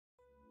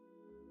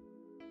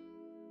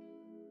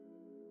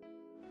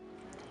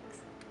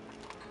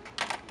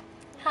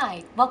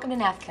Hi, welcome to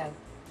Nafeco.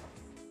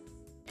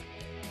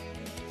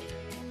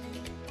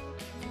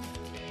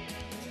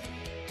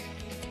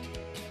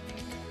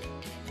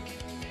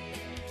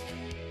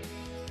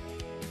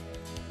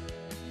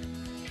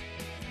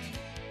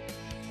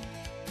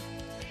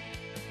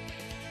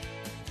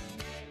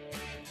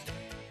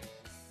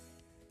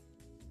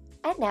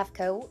 At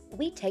Nafeco,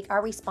 we take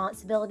our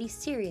responsibilities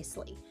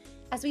seriously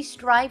as we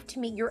strive to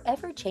meet your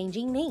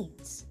ever-changing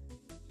needs.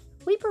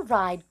 We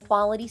provide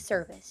quality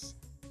service,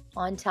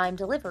 on-time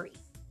delivery,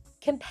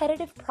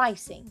 competitive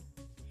pricing,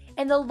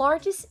 and the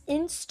largest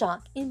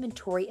in-stock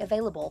inventory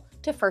available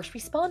to first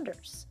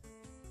responders.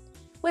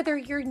 Whether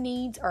your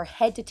needs are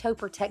head-to-toe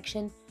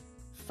protection,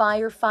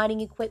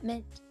 firefighting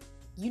equipment,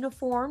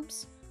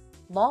 uniforms,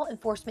 law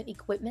enforcement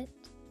equipment,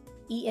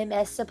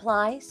 EMS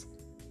supplies,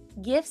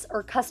 gifts,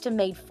 or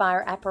custom-made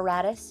fire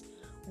apparatus,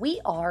 we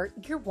are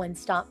your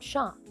one-stop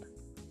shop.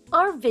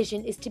 Our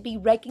vision is to be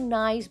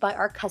recognized by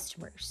our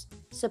customers,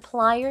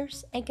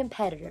 suppliers, and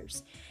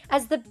competitors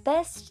as the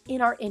best in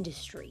our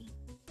industry.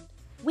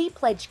 We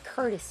pledge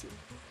courtesy,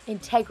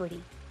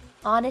 integrity,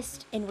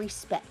 honesty, and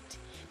respect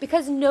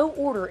because no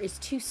order is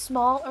too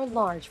small or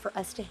large for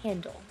us to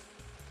handle.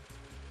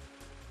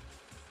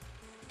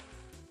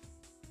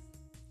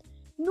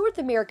 North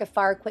America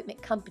Fire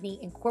Equipment Company,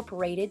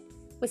 Incorporated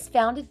was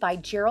founded by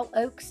Gerald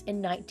Oakes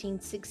in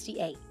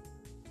 1968.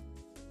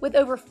 With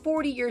over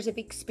 40 years of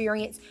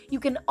experience, you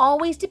can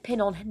always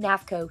depend on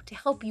Nafeco to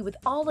help you with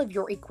all of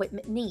your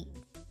equipment needs.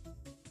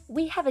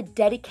 We have a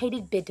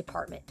dedicated bid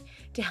department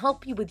to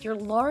help you with your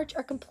large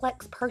or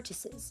complex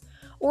purchases,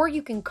 or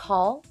you can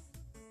call,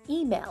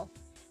 email,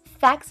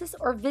 fax us,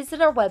 or visit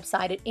our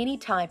website at any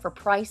time for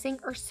pricing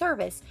or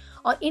service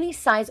on any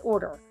size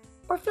order,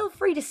 or feel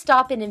free to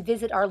stop in and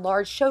visit our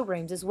large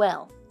showrooms as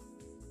well.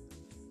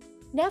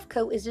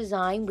 Nafeco is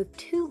designed with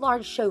 2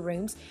 large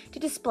showrooms to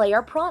display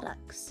our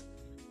products.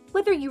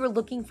 Whether you are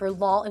looking for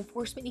law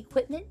enforcement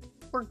equipment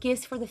or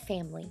gifts for the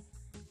family,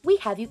 we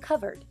have you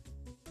covered.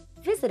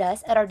 Visit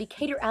us at our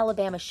Decatur,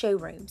 Alabama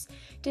showrooms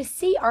to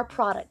see our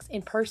products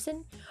in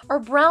person or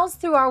browse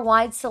through our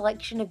wide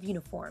selection of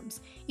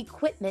uniforms,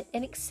 equipment,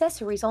 and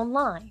accessories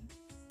online.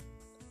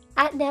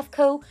 At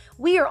Nafeco,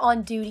 we are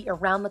on duty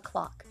around the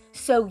clock,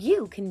 so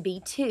you can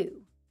be too.